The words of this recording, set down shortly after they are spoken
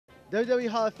WWE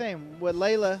Hall of Fame with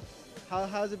Layla.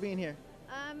 How's it being here?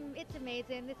 It's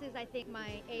amazing. This is, I think,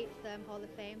 my eighth Hall of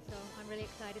Fame, so I'm really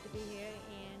excited to be here.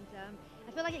 And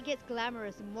I feel like it gets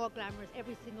glamorous and more glamorous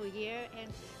every single year.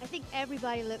 And I think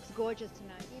everybody looks gorgeous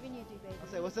tonight, even you do, baby.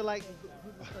 I'll say, what's it like?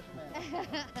 Who's the special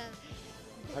man?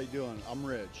 How you doing? I'm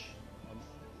Rich.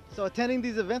 So attending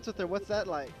these events with her, what's that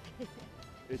like?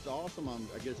 It's awesome.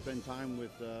 I get to spend time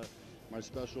with my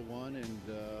special one, and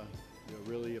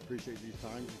really appreciate these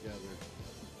times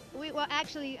together. Well,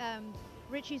 actually,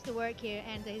 Rich used to work here,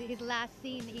 and his last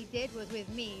scene that he did was with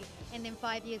me. And then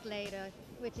 5 years later,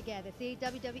 we're together. See,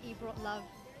 WWE brought love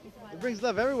into my life. It brings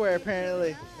love everywhere,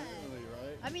 apparently. Apparently,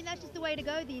 right? I mean, that's just the way to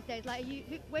go these days. Like,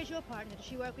 where's your partner? Does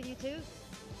she work with you too?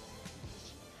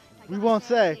 We won't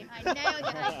say. I nailed it.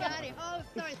 I got it. Oh,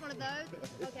 sorry, it's one of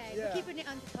those. Okay, Yeah. we're keeping it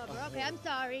undercover. Okay, I'm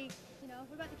sorry. You know,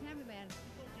 what about the cameraman?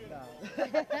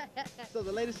 So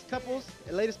the latest couples,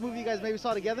 the latest movie you guys maybe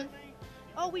saw together?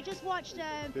 Oh, we just watched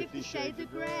 50 Shades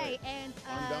of Grey, and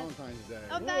On Valentine's Day.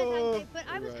 on Valentine's Day, Whoa. but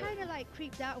I was Right. kind of like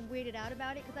creeped out and weirded out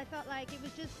about it because I felt like it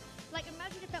was just like,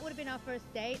 imagine if that would have been our first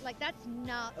date. Like, that's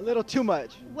not A little too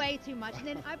much. way too much. And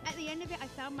then at the end of it, I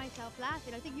found myself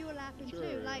laughing. I think you were laughing Sure,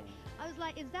 too. yeah. Like, I was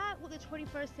like, is that what the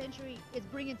 21st century is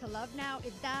bringing to love now?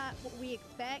 Is that what we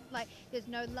expect? Like, there's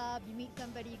no love, you meet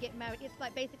somebody, you get married. It's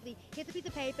like basically, here's a piece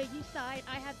of paper, you sign,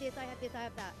 I have this, I have this, I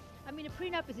have that. I mean, a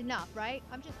prenup is enough, right?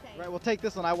 I'm just saying. Right, we'll take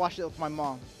this one. I watched it with my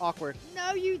mom. Awkward.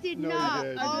 No, you did No, you not.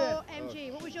 did. I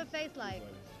OMG. What was your face like?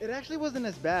 It actually wasn't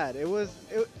as bad.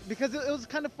 Because it was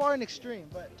kind of far and extreme,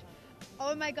 but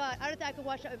Oh my God. I don't think I could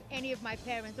watch that with any of my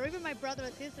parents or even my brother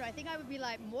or sister. I think I would be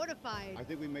like mortified. I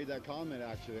think we made that comment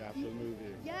actually after the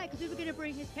movie. Yeah, because we were going to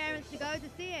bring his parents to go to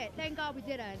see it. Thank God we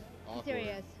didn't. I'm Awkward.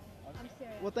 serious. I'm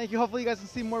serious. well, thank you. Hopefully you guys can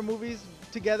see more movies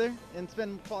together and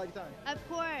spend quality time. Of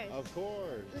course. Of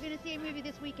course. We're going to see a movie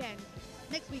this weekend.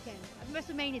 Next weekend.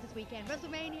 WrestleMania's this weekend.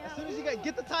 WrestleMania. As soon as you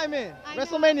get the time in. I know.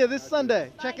 WrestleMania this Sunday.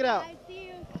 Bye, Check it out. guys.